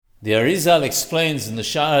The Arizal explains in the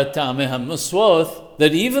Sha'ar Ta'ameh HaMuswoth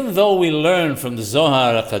that even though we learn from the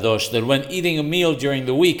Zohar HaKadosh that when eating a meal during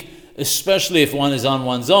the week, especially if one is on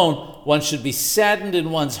one's own, one should be saddened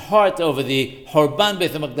in one's heart over the Horban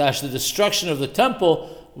Beit HaMikdash, the destruction of the temple,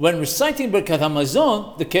 when reciting Birkath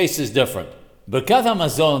HaMazon, the case is different. Birkath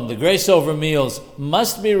HaMazon, the grace over meals,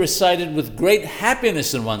 must be recited with great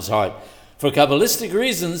happiness in one's heart. For Kabbalistic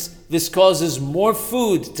reasons, this causes more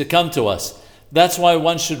food to come to us. That's why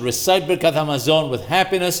one should recite Birkath HaMazon with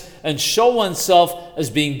happiness and show oneself as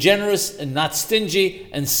being generous and not stingy,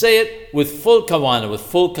 and say it with full kavanah, with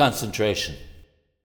full concentration.